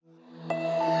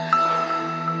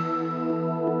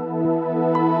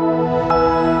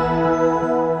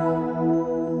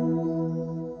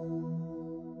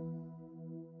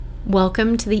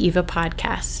welcome to the EVA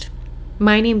podcast.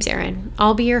 My name's Erin.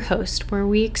 I'll be your host, where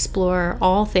we explore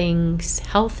all things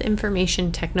health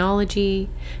information technology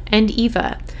and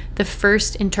EVA, the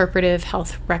first interpretive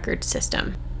health record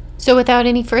system. So without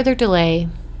any further delay,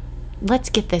 let's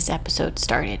get this episode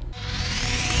started.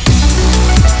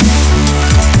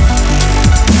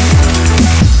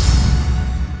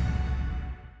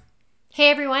 Hey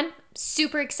everyone,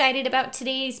 super excited about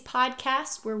today's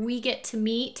podcast where we get to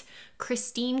meet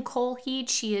Kristine Kjolhede.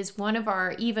 She is one of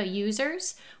our EVA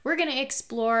users. We're going to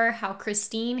explore how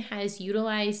Kristine has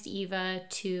utilized EVA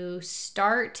to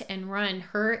start and run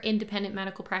her independent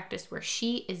medical practice where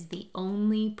she is the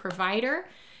only provider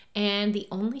and the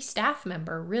only staff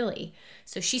member, really.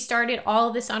 So she started all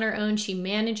of this on her own. She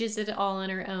manages it all on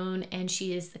her own, and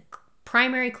she is the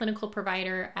primary clinical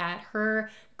provider at her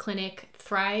clinic,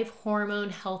 Thrive Hormone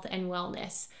Health and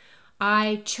Wellness.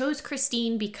 I chose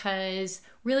Kristine because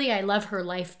really I love her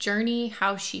life journey,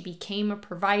 how she became a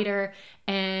provider,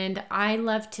 and I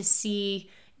love to see,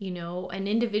 an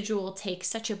individual take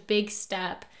such a big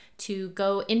step to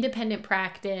go independent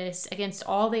practice against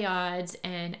all the odds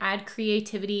and add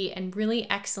creativity and really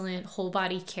excellent whole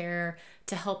body care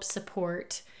to help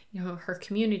support, her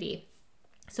community.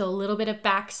 So a little bit of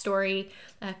backstory.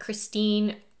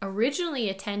 Kristine originally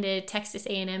attended Texas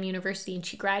A&M University, and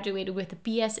she graduated with a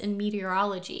BS in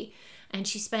meteorology. And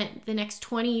she spent the next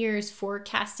 20 years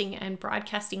forecasting and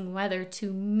broadcasting weather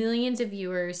to millions of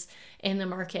viewers in the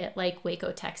market like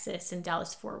Waco, Texas, and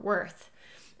Dallas-Fort Worth.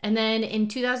 And then in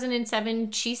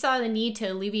 2007, she saw the need to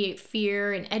alleviate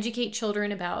fear and educate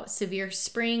children about severe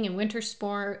spring and winter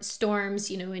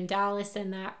storms, in Dallas,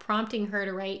 and that prompting her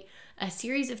to write a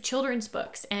series of children's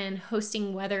books and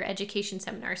hosting weather education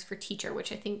seminars for teachers,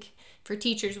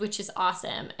 which is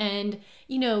awesome. And,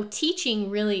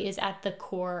 teaching really is at the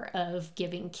core of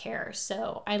giving care.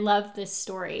 So I love this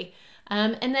story.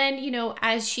 And then,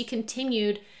 as she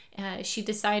continued, she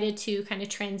decided to kind of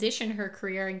transition her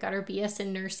career and got her BS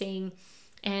in nursing,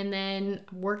 and then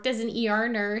worked as an ER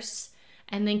nurse,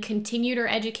 and then continued her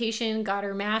education, got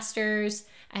her master's,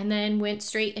 and then went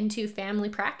straight into family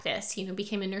practice,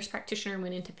 became a nurse practitioner and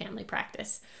went into family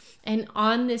practice. And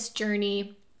on this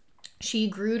journey, she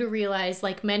grew to realize,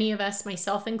 like many of us,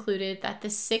 myself included, that the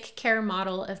sick care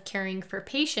model of caring for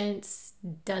patients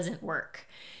doesn't work.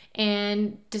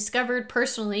 And discovered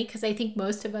personally, because I think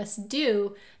most of us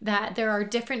do, that there are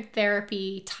different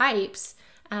therapy types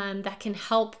that can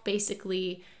help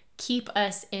basically keep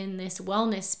us in this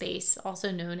wellness space,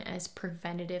 also known as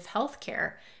preventative health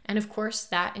care. And of course,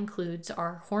 that includes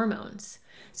our hormones.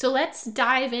 So let's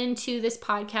dive into this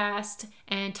podcast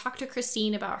and talk to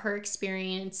Kristine about her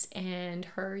experience and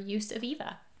her use of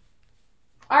EVA.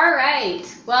 All right.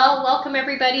 Well, welcome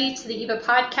everybody to the EVA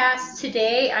podcast.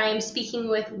 Today, I am speaking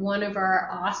with one of our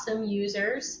awesome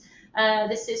users.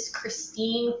 This is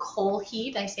Kristine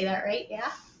Kjolhede. Did I say that right?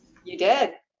 Yeah? You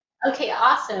did. Okay,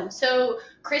 awesome. So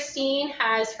Kristine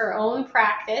has her own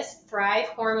practice, Thrive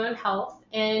Hormone Health,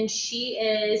 and she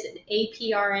is an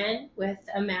APRN with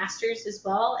a master's as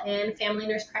well and family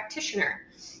nurse practitioner.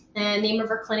 And the name of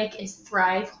her clinic is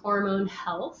Thrive Hormone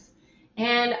Health.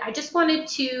 And I just wanted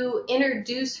to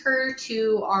introduce her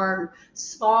to our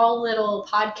small little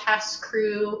podcast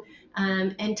crew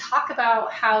and talk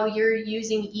about how you're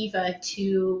using EVA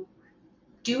to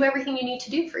do everything you need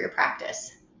to do for your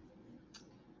practice.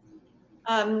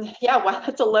 Well,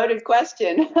 that's a loaded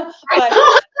question.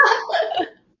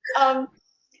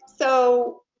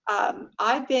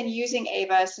 I've been using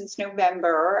AVA since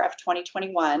November of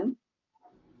 2021.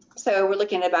 So we're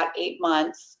looking at about 8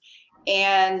 months.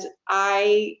 And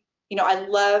I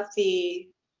love the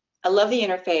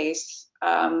interface.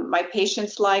 My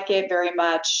patients like it very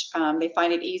much. They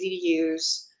find it easy to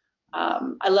use.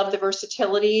 I love the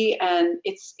versatility, and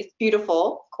it's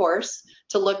beautiful, of course,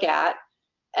 to look at.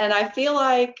 And I feel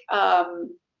like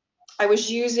I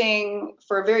was using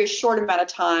for a very short amount of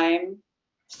time,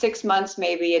 6 months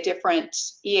maybe, a different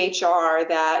EHR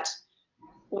that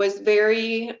was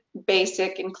very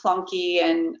basic and clunky,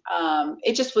 and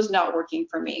it just was not working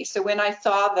for me. So when I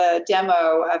saw the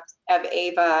demo of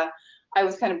AVA, I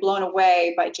was kind of blown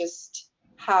away by just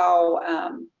how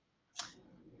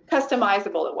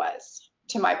customizable it was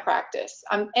to my practice.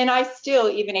 And I still,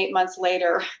 even 8 months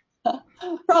later,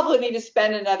 probably need to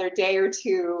spend another day or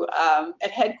two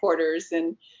at headquarters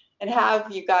and have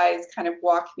you guys kind of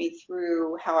walk me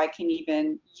through how I can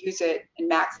even use it and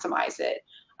maximize it.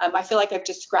 I feel like I've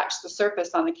just scratched the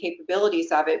surface on the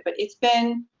capabilities of it, but it's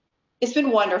been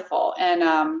wonderful. And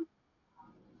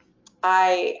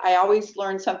I always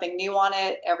learn something new on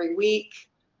it every week.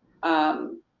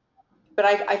 But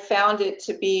I found it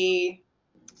to be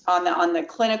on the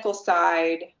clinical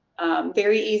side,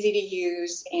 very easy to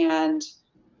use, and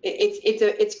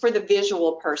it's for the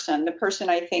visual person, the person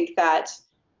I think that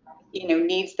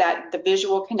needs the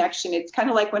visual connection. It's kind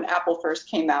of like when Apple first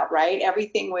came out, right?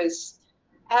 Everything was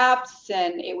apps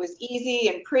and it was easy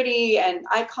and pretty and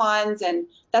icons, and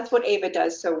that's what Ava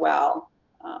does so well.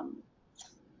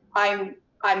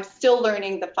 I'm still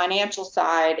learning the financial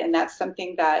side, and that's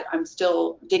something that I'm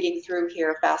still digging through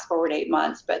here, fast forward 8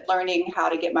 months, but learning how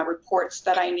to get my reports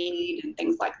that I need and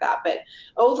things like that. But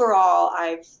overall,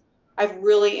 I've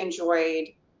really enjoyed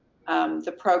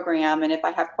the program, and if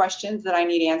I have questions that I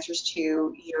need answers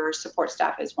to, your support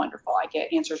staff is wonderful. I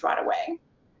get answers right away.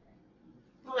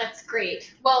 Well, that's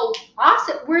great. Well,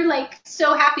 awesome. We're like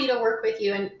so happy to work with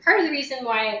you. And part of the reason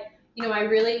why, I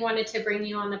really wanted to bring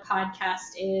you on the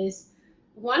podcast is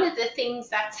one of the things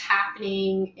that's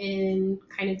happening in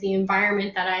kind of the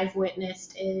environment that I've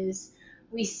witnessed is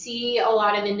we see a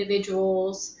lot of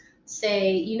individuals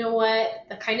say, you know what,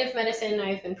 the kind of medicine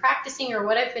I've been practicing or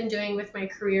what I've been doing with my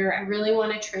career, I really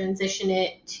want to transition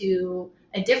it to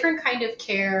a different kind of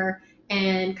care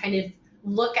and kind of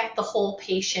look at the whole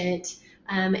patient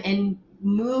and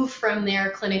move from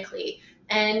there clinically.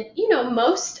 And,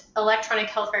 most electronic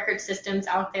health record systems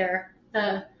out there,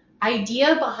 the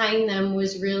idea behind them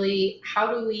was really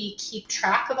how do we keep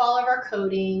track of all of our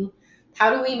coding?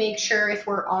 How do we make sure if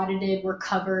we're audited, we're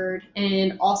covered,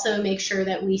 and also make sure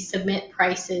that we submit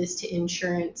prices to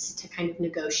insurance to kind of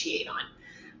negotiate on?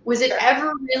 Was it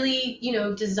ever really,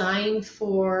 designed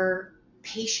for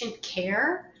patient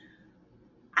care?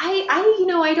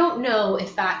 I don't know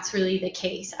if that's really the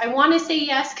case. I want to say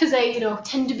yes because I,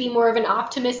 tend to be more of an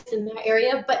optimist in that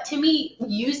area. But to me,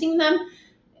 using them,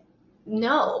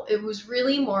 no, it was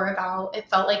really more about, it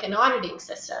felt like an auditing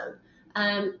system.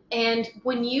 And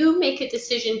when you make a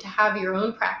decision to have your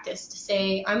own practice, to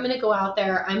say, I'm going to go out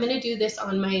there, I'm going to do this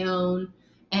on my own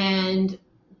and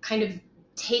kind of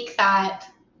take that,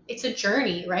 it's a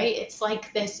journey, right? It's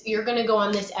like this, you're going to go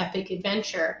on this epic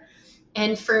adventure.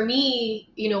 And for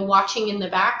me, watching in the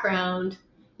background,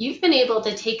 you've been able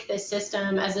to take this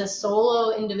system as a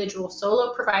solo individual,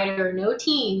 solo provider, no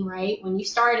team, right? When you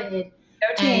started.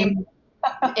 No team.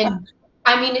 And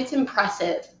I mean, it's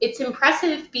impressive. It's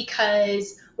impressive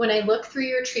because when I look through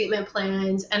your treatment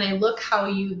plans and I look how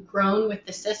you've grown with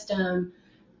the system,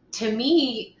 to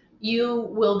me, you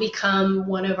will become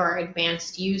one of our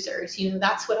advanced users.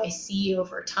 That's what I see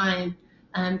over time.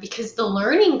 Because the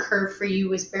learning curve for you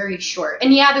was very short.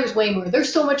 And yeah, there's way more.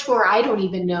 There's so much more I don't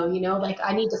even know, like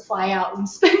I need to fly out and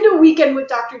spend a weekend with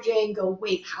Dr. J and go,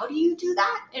 wait, how do you do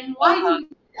that? And why do you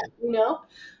do that,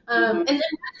 And then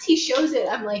once he shows it,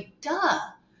 I'm like, duh.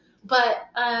 But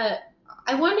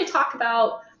I wanted to talk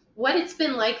about what it's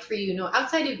been like for you,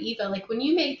 outside of Eva, like when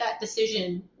you made that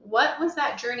decision, what was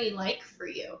that journey like for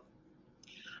you?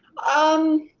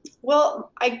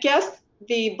 Well, I guess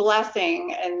the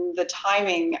blessing and the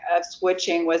timing of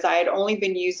switching was I had only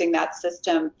been using that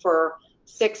system for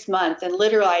 6 months, and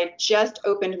literally I had just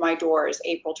opened my doors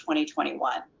April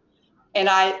 2021. And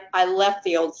I left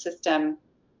the old system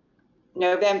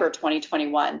November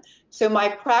 2021. So my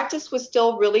practice was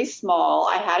still really small.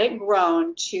 I hadn't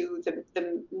grown to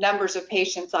the numbers of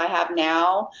patients I have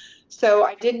now. So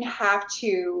I didn't have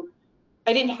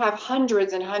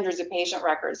hundreds and hundreds of patient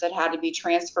records that had to be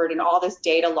transferred and all this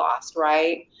data lost,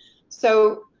 right?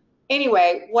 So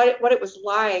anyway, what it was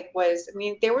like was,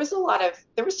 there was some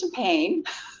pain.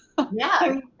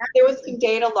 Yeah. There was some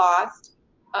data lost.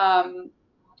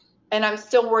 And I'm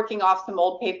still working off some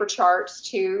old paper charts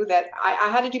too, that I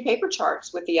had to do paper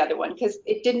charts with the other one because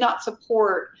it did not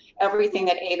support everything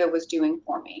that Ava was doing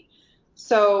for me.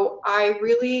 So I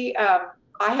really, I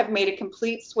have made a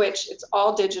complete switch. It's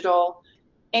all digital.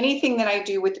 Anything that I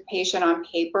do with the patient on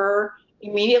paper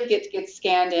immediately gets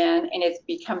scanned in, and it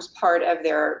becomes part of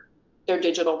their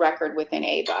digital record within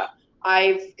Ava.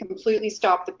 I've completely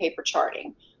stopped the paper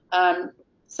charting.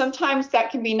 Sometimes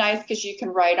that can be nice because you can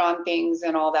write on things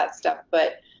and all that stuff,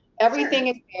 but everything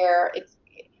is there.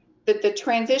 The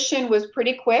transition was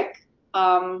pretty quick.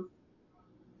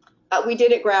 We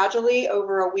did it gradually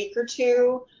over a week or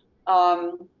two.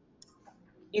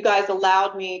 You guys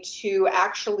allowed me to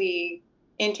actually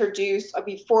introduce,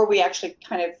 before we actually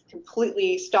kind of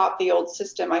completely stopped the old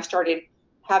system, I started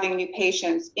having new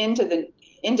patients into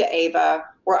Ava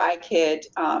where I could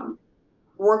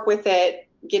work with it,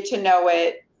 get to know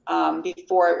it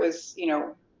before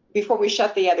we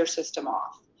shut the other system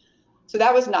off. So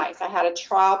that was nice. I had a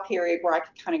trial period where I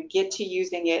could kind of get to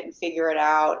using it and figure it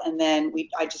out, and then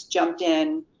I just jumped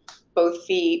in both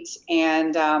feet.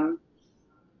 And I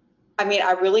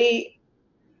really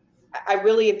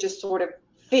have just sort of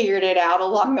figured it out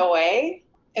along the way.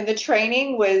 And the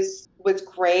training was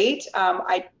great.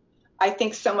 I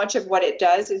think so much of what it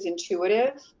does is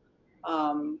intuitive.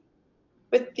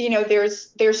 But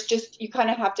there's just, you kind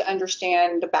of have to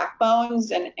understand the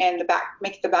backbones and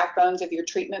make the backbones of your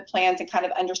treatment plans and kind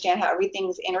of understand how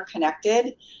everything's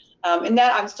interconnected. And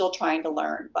that I'm still trying to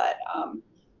learn, but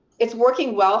it's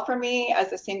working well for me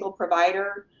as a single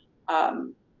provider.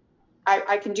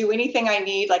 I can do anything I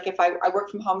need. Like if I work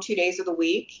from home 2 days of the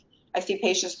week, I see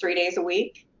patients 3 days a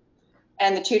week.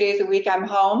 And the 2 days a week I'm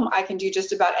home, I can do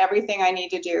just about everything I need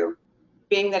to do,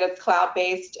 being that it's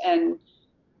cloud-based. And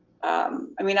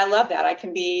I love that. I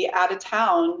can be out of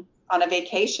town on a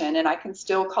vacation and I can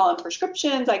still call in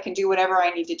prescriptions. I can do whatever I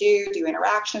need to do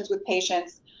interactions with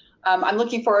patients. I'm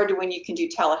looking forward to when you can do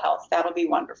telehealth. That'll be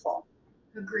wonderful.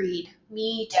 Agreed.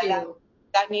 Me too. Yeah,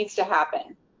 that needs to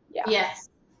happen. Yeah. Yes.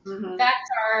 Mm-hmm. That's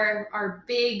our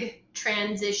big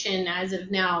transition as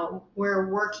of now. We're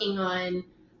working on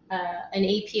an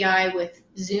API with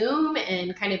Zoom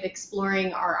and kind of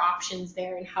exploring our options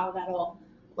there and how that'll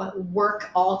work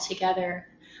all together.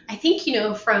 I think,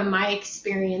 from my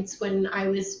experience when I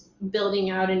was building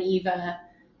out an EVA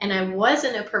and I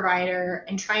wasn't a provider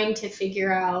and trying to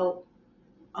figure out,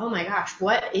 oh my gosh,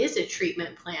 what is a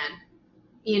treatment plan?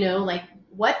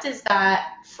 What does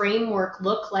that framework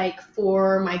look like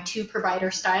for my two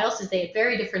provider styles? Because they had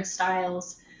very different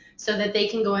styles, so that they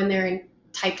can go in there and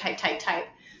type.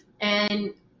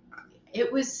 And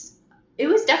it was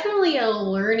definitely a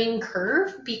learning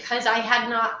curve because I had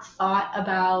not thought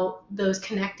about those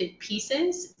connected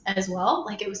pieces as well.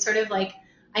 Like it was sort of like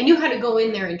I knew how to go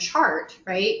in there and chart,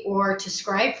 right? Or to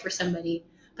scribe for somebody,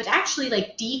 but to actually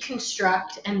like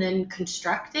deconstruct and then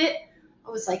construct it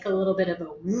was like a little bit of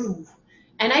a woo.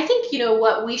 And I think,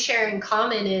 what we share in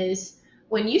common is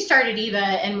when you started EVA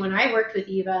and when I worked with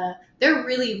EVA, there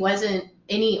really wasn't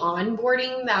any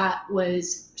onboarding that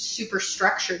was super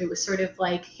structured. It was sort of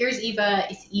like, here's EVA,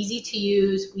 it's easy to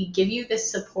use, we give you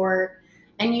this support,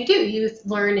 and you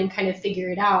learn and kind of figure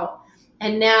it out.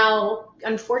 And now,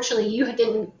 unfortunately, you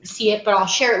didn't see it, but I'll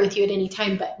share it with you at any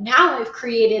time. But now I've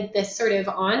created this sort of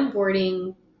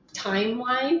onboarding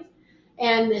timeline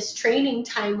and this training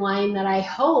timeline that I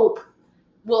hope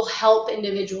will help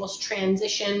individuals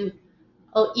transition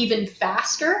even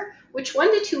faster, which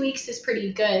 1 to 2 weeks is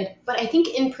pretty good. But I think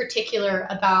in particular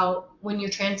about when you're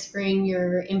transferring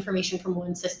your information from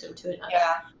one system to another.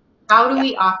 Yeah. How do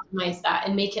we optimize that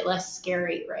and make it less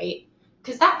scary, right?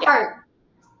 Because that part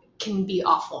can be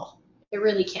awful. It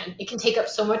really can. It can take up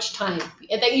so much time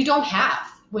that you don't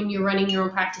have when you're running your own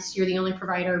practice. You're the only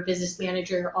provider, business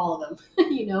manager, all of them,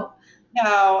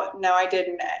 No, I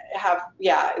didn't have,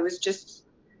 it was just,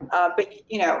 but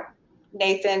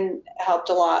Nathan helped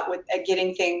a lot with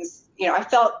getting things, I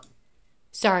felt.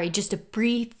 Sorry, just a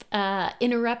brief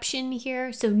interruption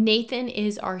here. So Nathan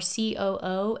is our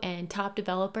COO and top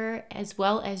developer, as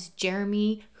well as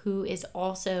Jeremy, who is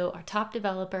also our top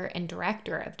developer and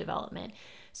director of development.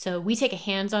 So we take a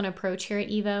hands-on approach here at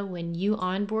EVA. When you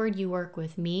onboard, you work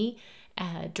with me,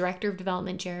 director of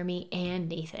development, Jeremy, and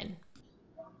Nathan.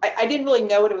 I didn't really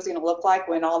know what it was going to look like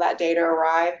when all that data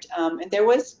arrived. And there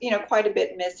was, quite a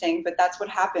bit missing, but that's what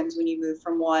happens when you move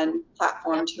from one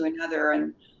platform to another.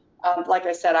 And like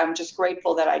I said, I'm just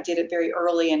grateful that I did it very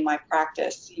early in my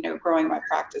practice, growing my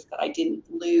practice, that I didn't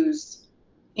lose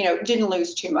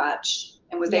too much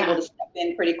and was able to step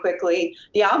in pretty quickly.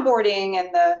 The onboarding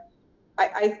and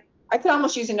I could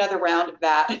almost use another round of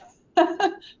that.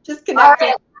 Just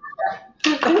connecting.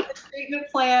 The treatment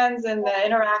plans and the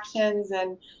interactions,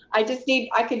 and I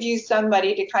could use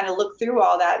somebody to kind of look through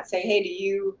all that and say, hey,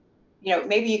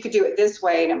 maybe you could do it this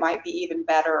way and it might be even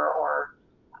better. Or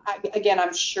again,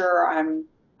 I'm sure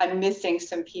I'm missing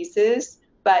some pieces,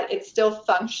 but it still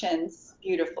functions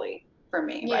beautifully for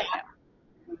me right now.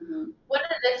 Mm-hmm. One of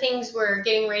the things we're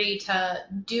getting ready to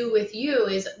do with you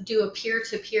is do a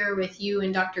peer-to-peer with you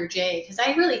and Dr. J, because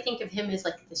I really think of him as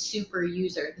like the super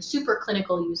user, the super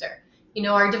clinical user.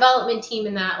 Our development team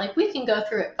in that, like, we can go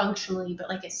through it functionally, but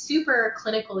like a super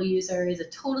clinical user is a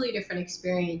totally different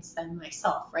experience than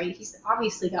myself, right? He's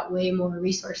obviously got way more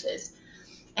resources.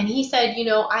 And he said,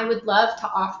 I would love to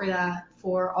offer that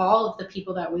for all of the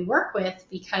people that we work with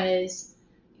because,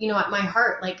 at my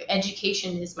heart, like,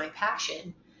 education is my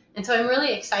passion. And so I'm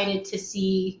really excited to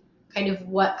see kind of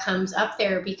what comes up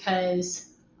there, because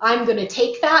I'm going to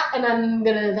take that and I'm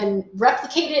going to then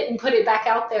replicate it and put it back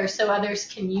out there so others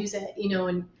can use it,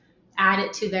 and add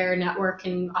it to their network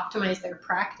and optimize their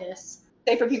practice.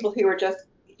 Say for people who are just,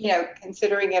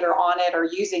 considering it or on it or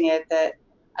using it, that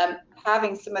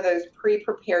having some of those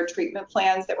pre-prepared treatment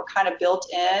plans that were kind of built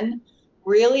in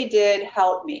really did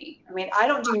help me. I mean, I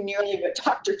don't do nearly what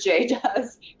Dr. J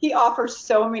does. He offers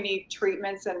so many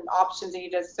treatments and options, and he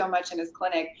does so much in his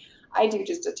clinic. I do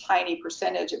just a tiny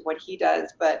percentage of what he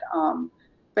does, but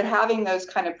having those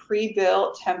kind of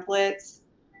pre-built templates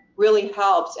really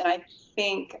helps. And I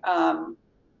think,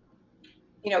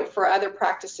 for other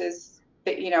practices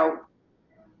that,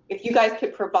 if you guys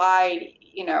could provide,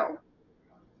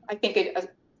 I think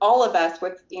all of us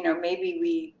with,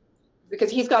 maybe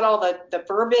because he's got all the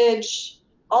verbiage,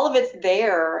 all of it's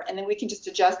there, and then we can just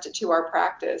adjust it to our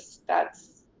practice.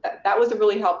 That was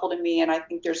really helpful to me, and I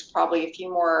think there's probably a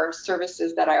few more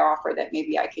services that I offer that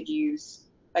maybe I could use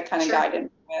that kind of Sure.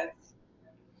 guidance with.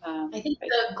 I think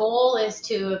the goal is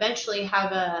to eventually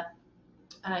have a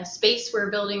space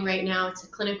we're building right now. It's a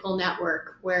clinical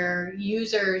network where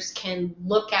users can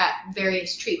look at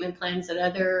various treatment plans that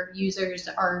other users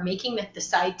are making, that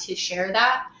decide to share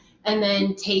that, and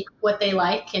then take what they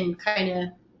like and kind of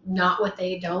not what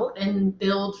they don't, and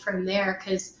build from there.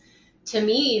 Because to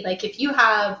me, like, if you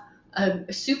have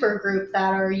a super group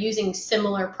that are using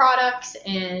similar products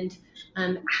and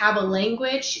have a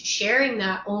language, sharing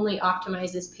that only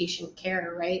optimizes patient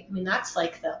care, right? I mean, that's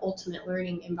like the ultimate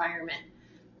learning environment.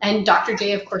 And Dr.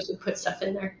 J, of course, would put stuff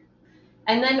in there.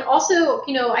 And then also,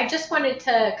 I just wanted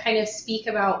to kind of speak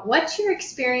about, what's your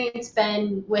experience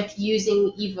been with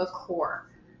using Eva Core?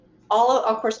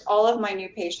 Of course, all of my new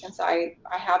patients, I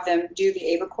have them do the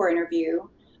Ava Core interview.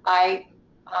 And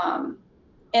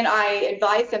I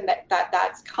advise them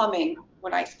that's coming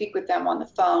when I speak with them on the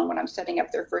phone, when I'm setting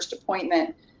up their first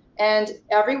appointment. And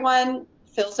everyone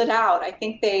fills it out. I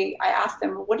think I ask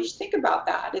them, what do you think about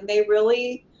that? And they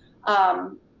really,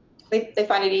 they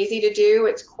find it easy to do.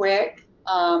 It's quick.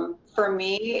 For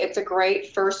me, it's a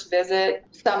great first visit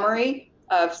summary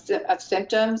of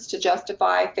symptoms to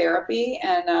justify therapy.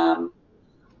 And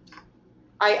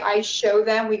I show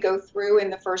them, we go through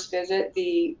in the first visit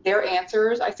their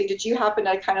answers. I say, did you happen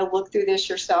to kind of look through this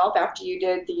yourself after you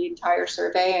did the entire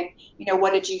survey? And,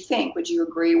 what did you think? Would you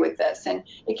agree with this? And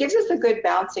it gives us a good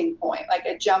bouncing point, like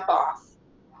a jump off.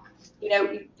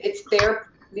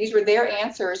 These were their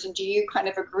answers. And do you kind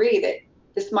of agree that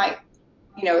this might,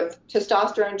 if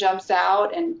testosterone jumps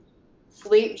out and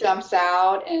sleep jumps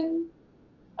out and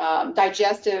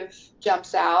digestive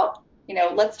jumps out,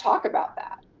 let's talk about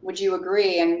that. Would you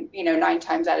agree? And 9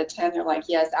 times out of 10 they're like,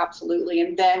 yes, absolutely.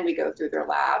 And then we go through their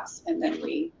labs, and then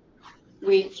we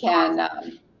can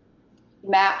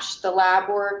match the lab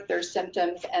work, their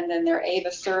symptoms, and then their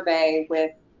AVA survey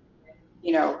with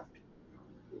the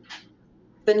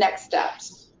next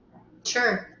steps.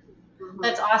 Sure.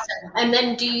 That's awesome. And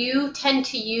then do you tend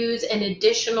to use an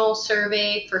additional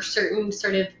survey for certain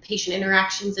sort of patient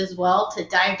interactions as well, to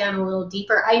dive down a little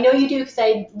deeper? I know you do, because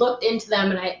I looked into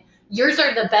them, and yours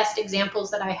are the best examples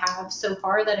that I have so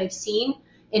far that I've seen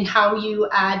in how you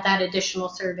add that additional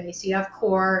survey. So you have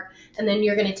core, and then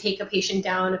you're going to take a patient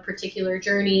down a particular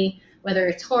journey, whether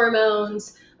it's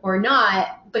hormones or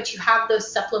not, but you have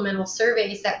those supplemental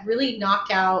surveys that really knock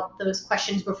out those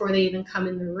questions before they even come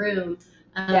in the room.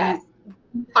 Yes.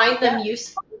 Find them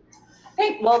useful?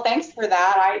 Well, thanks for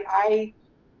that. I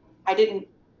didn't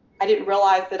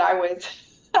realize that I was.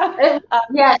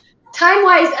 Yeah.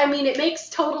 Time-wise, I mean, it makes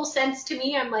total sense to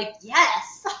me. I'm like,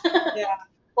 yes. Yeah.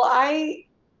 Well, I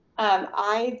kind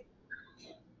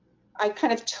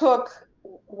of took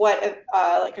what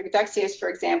like Dexius, for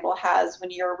example, has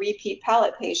when you're a repeat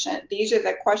palate patient. These are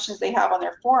the questions they have on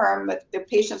their form, with the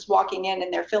patients walking in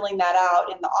and they're filling that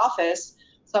out in the office.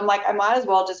 So I'm like, I might as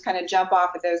well just kind of jump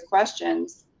off of those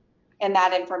questions and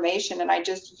that information. And I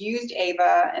just used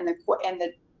Ava and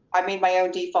I made my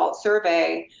own default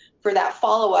survey for that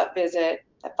follow-up visit,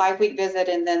 that 5-week visit,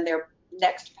 and then their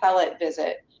next pellet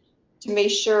visit, to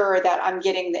make sure that I'm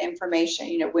getting the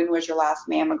information. When was your last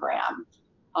mammogram?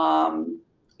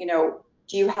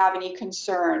 Do you have any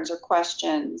concerns or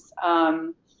questions?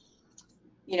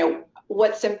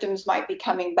 What symptoms might be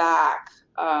coming back?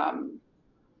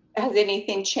 Has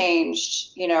anything changed?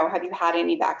 Have you had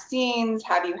any vaccines?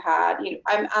 Have you had,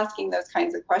 I'm asking those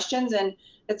kinds of questions, and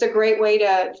it's a great way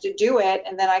to do it.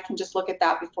 And then I can just look at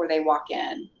that before they walk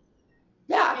in.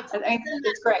 Yeah,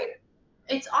 it's great.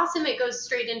 It's awesome. It goes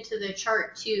straight into the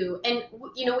chart too. And,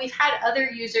 we've had other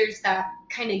users that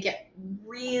kind of get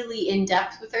really in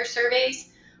depth with their surveys,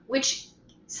 which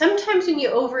sometimes when you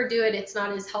overdo it, it's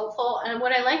not as helpful. And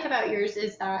what I like about yours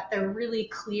is that they're really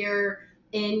clear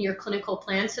in your clinical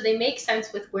plan. So they make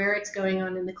sense with where it's going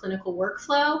on in the clinical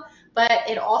workflow, but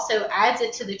it also adds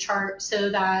it to the chart so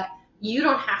that you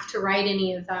don't have to write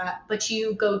any of that, but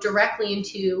you go directly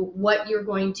into what you're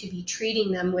going to be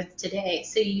treating them with today.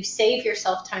 So you save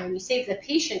yourself time, you save the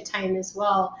patient time as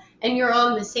well, and you're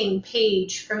on the same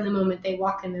page from the moment they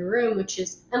walk in the room, which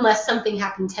is, unless something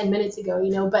happened 10 minutes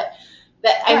ago, but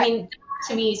that, I mean,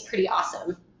 to me is pretty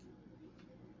awesome.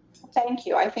 Thank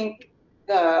you. I think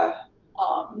the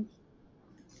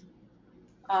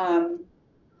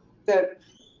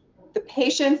the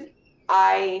patients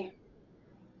I'm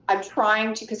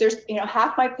trying to, because there's,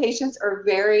 half my patients are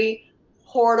very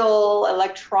portal,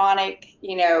 electronic,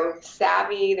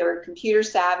 savvy, they're computer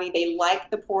savvy, they like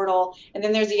the portal. And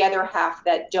then there's the other half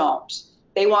that don't.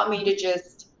 They want me to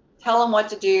just tell them what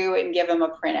to do and give them a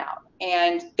printout.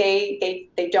 And they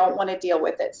don't want to deal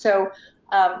with it. So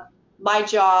my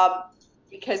job,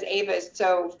 because Ava is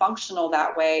so functional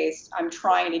that way, is I'm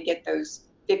trying to get those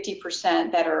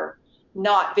 50% that are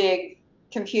not big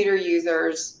computer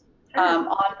users on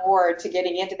board to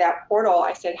getting into that portal.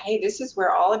 I said, hey, this is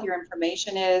where all of your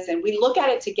information is, and we look at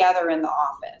it together in the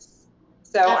office.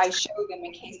 So I show them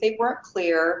in case they weren't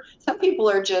clear. Some people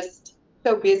are just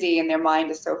so busy and their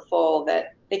mind is so full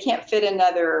that they can't fit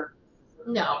another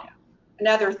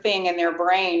thing in their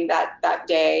brain that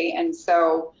day. And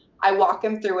so I walk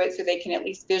them through it so they can at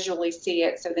least visually see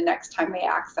it, so the next time they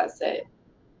access it,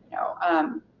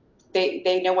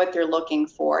 they know what they're looking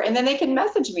for, and then they can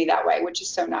message me that way, which is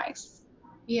so nice.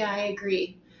 Yeah, I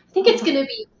agree. I think it's going to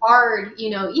be hard,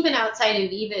 even outside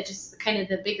of EVA, just kind of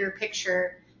the bigger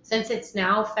picture, since it's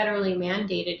now federally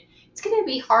mandated. It's going to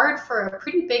be hard for a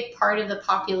pretty big part of the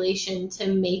population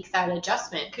to make that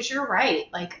adjustment, because you're right.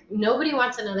 Like, nobody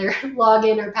wants another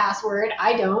login or password.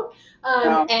 I don't.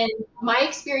 No. And my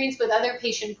experience with other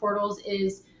patient portals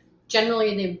is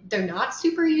generally they're not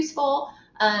super useful.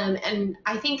 And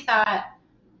I think that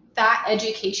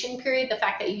education period, the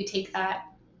fact that you take that,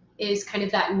 is kind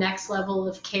of that next level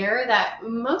of care that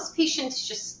most patients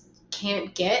just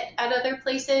can't get at other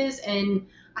places. And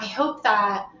I hope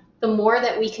that the more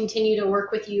that we continue to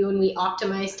work with you and we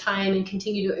optimize time and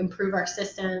continue to improve our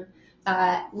system,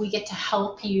 that we get to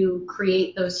help you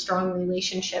create those strong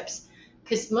relationships.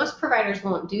 Because most providers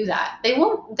won't do that. They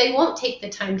won't take the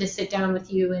time to sit down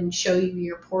with you and show you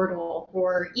your portal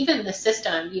or even the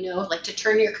system, like to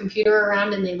turn your computer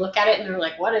around and they look at it and they're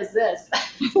like, what is this?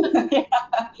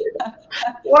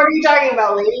 What are you talking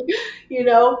about, lady?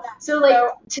 So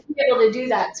to be able to do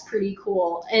that's pretty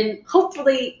cool. And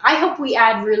hopefully, I hope we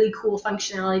add really cool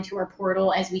functionality to our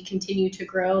portal as we continue to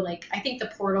grow. Like, I think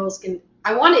the portals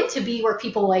I want it to be where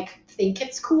people think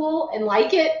it's cool and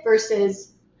like it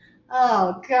versus,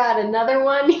 oh God, another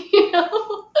one,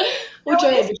 Which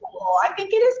it is cool. I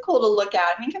think it is cool to look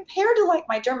at. I mean, compared to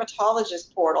my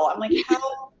dermatologist portal, I'm like,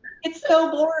 how it's so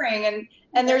boring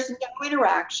and there's no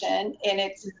interaction, and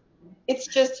it's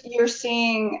just, you're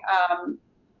seeing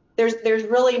there's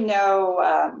really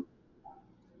no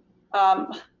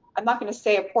I'm not going to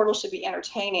say a portal should be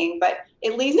entertaining, but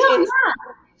at least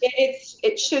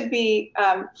it should be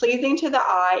pleasing to the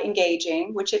eye,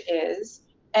 engaging, which it is.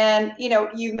 And,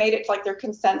 you've made it like their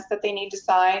consents that they need to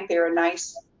sign. They're a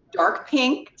nice dark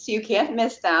pink, so you can't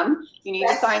miss them. You need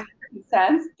to sign their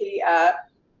consents.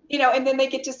 And then they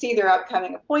get to see their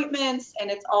upcoming appointments, and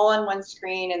it's all on one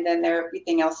screen, and then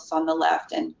everything else is on the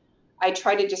left. And I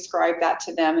try to describe that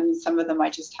to them, and some of them I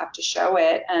just have to show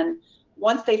it. And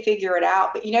once they figure it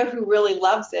out, but who really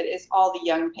loves it is all the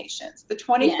young patients. The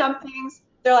 20-somethings,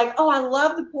 they're like, oh, I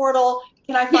love the portal.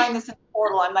 Can I find this in the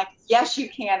portal? I'm like, yes, you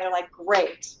can. They're like,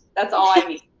 great. That's all I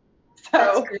need.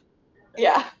 So,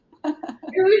 yeah.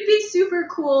 It would be super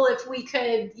cool if we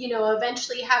could,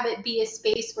 eventually have it be a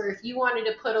space where if you wanted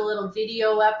to put a little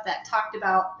video up that talked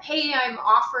about, hey, I'm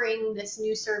offering this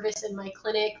new service in my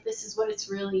clinic, this is what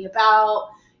it's really about,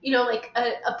 like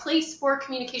a place for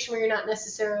communication where you're not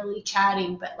necessarily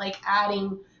chatting, but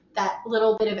adding that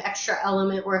little bit of extra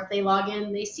element where if they log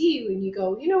in, they see you and you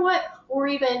go, you know what, or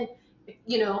even,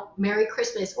 Merry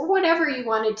Christmas or whatever you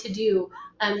wanted to do.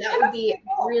 That would be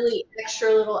a really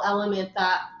extra little element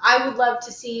that I would love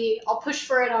to see. I'll push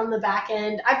for it on the back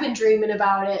end. I've been dreaming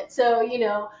about it. So,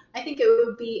 I think it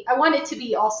would be, I want it to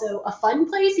be also a fun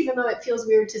place, even though it feels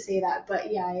weird to say that.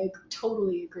 But yeah, I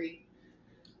totally agree.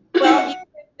 Well, even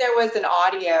if there was an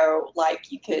audio,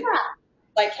 you could,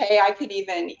 hey, I could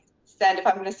even send, if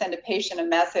I'm going to send a patient a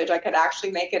message, I could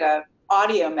actually make it a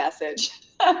audio message.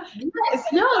 Yes,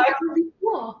 that would be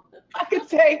cool. I could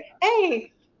say,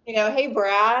 hey, hey,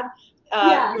 Brad, your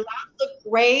labs look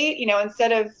great.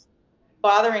 Instead of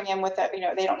bothering him with that, they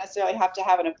don't necessarily have to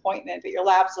have an appointment, but your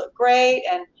labs look great.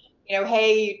 And,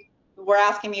 hey, we're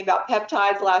asking me about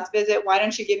peptides last visit. Why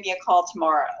don't you give me a call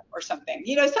tomorrow? or something.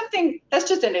 Something that's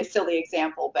just a silly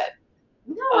example, but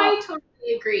no, I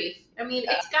totally agree. I mean,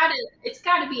 it's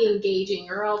gotta be engaging,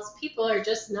 or else people are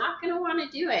just not gonna want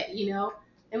to do it,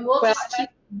 And we'll just keep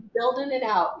building it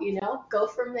out, Go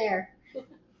from there.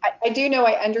 I do know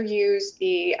I underuse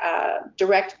the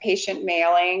direct patient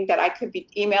mailing that I could be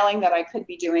emailing that I could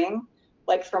be doing,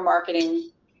 like for marketing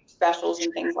specials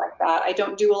and things like that. I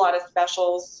don't do a lot of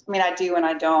specials. I mean, I do and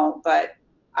I don't, but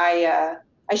I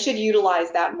should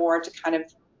utilize that more to kind of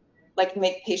like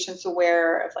make patients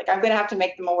aware of, like, I'm going to have to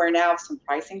make them aware now of some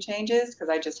pricing changes because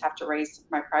I just have to raise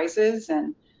my prices,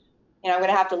 and I'm going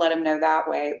to have to let them know that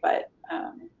way. But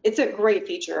it's a great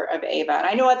feature of Ava, and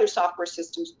I know other software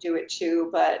systems do it too,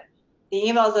 but the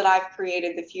emails that I've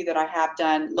created, the few that I have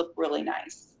done, look really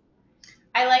nice.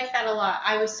 I like that a lot.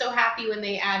 I was so happy when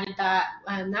they added that.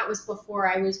 That was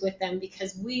before I was with them,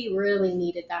 because we really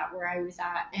needed that where I was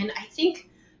at. And I think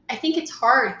it's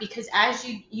hard because as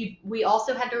we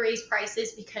also had to raise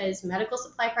prices because medical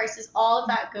supply prices, all of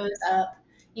that goes up,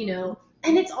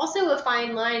 and it's also a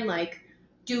fine line. Like,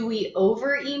 do we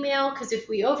over email? Because if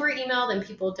we over email, then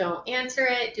people don't answer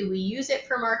it. Do we use it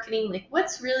for marketing? Like,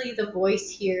 what's really the voice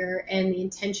here and the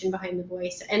intention behind the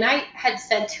voice? And I had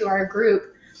said to our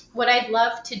group, what I'd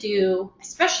love to do,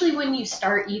 especially when you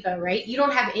start Eva, right? You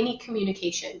don't have any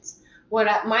communications.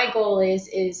 My goal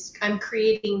is I'm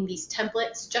creating these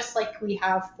templates just like we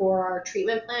have for our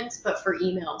treatment plans, but for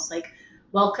emails, like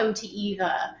welcome to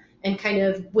Eva, and kind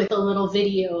of with a little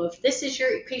video of this is your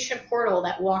patient portal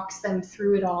that walks them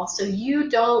through it all. So you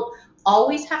don't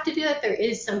always have to do that. There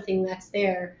is something that's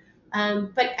there.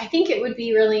 But I think it would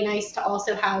be really nice to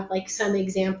also have like some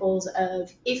examples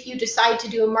of, if you decide to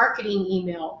do a marketing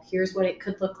email, here's what it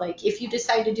could look like. If you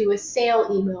decide to do a sale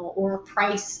email or a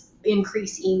price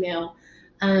increase email,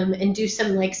 and do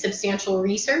some like substantial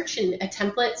research and a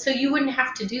template, so you wouldn't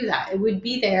have to do that. It would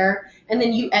be there, and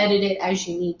then you edit it as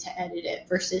you need to edit it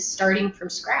versus starting from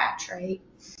scratch, right?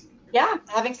 Yeah,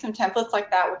 having some templates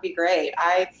like that would be great.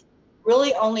 I've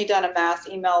really only done a mass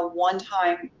email one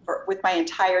time with my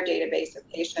entire database of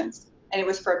patients, and it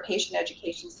was for a patient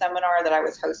education seminar that I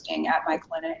was hosting at my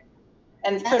clinic.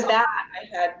 And for that,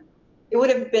 it would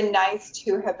have been nice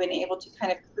to have been able to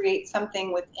kind of create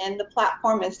something within the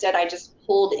platform. Instead, I just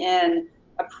pulled in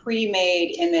a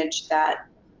pre-made image that,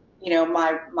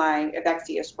 my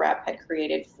Avexius rep had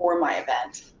created for my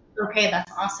event. Okay,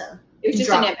 that's awesome. It was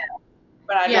just an image,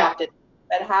 but I dropped it.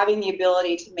 But having the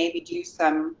ability to maybe do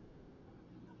some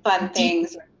fun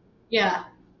things. Yeah,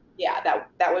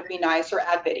 that would be nice, or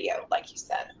add video, like you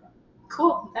said.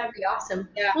 Cool. That'd be awesome.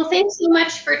 Yeah. Well, thanks so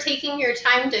much for taking your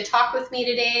time to talk with me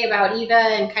today about Eva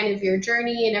and kind of your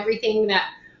journey and everything that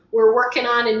we're working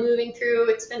on and moving through.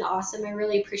 It's been awesome. I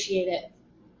really appreciate it.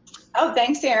 Oh,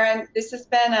 thanks, Erin. This has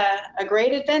been a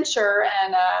great adventure,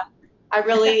 and I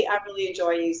really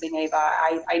enjoy using Ava.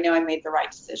 I know I made the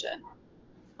right decision.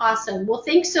 Awesome. Well,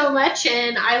 thanks so much,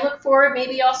 and I look forward.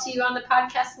 Maybe I'll see you on the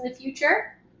podcast in the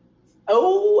future.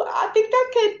 Oh, I think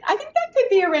that could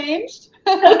be arranged.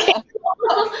 Okay.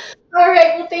 All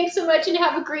right. Well, thanks so much, and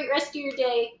have a great rest of your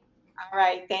day. All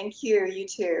right. Thank you. You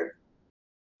too.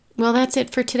 Well, that's it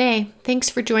for today. Thanks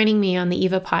for joining me on the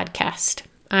Eva podcast.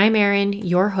 I'm Erin,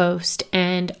 your host,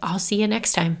 and I'll see you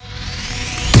next time.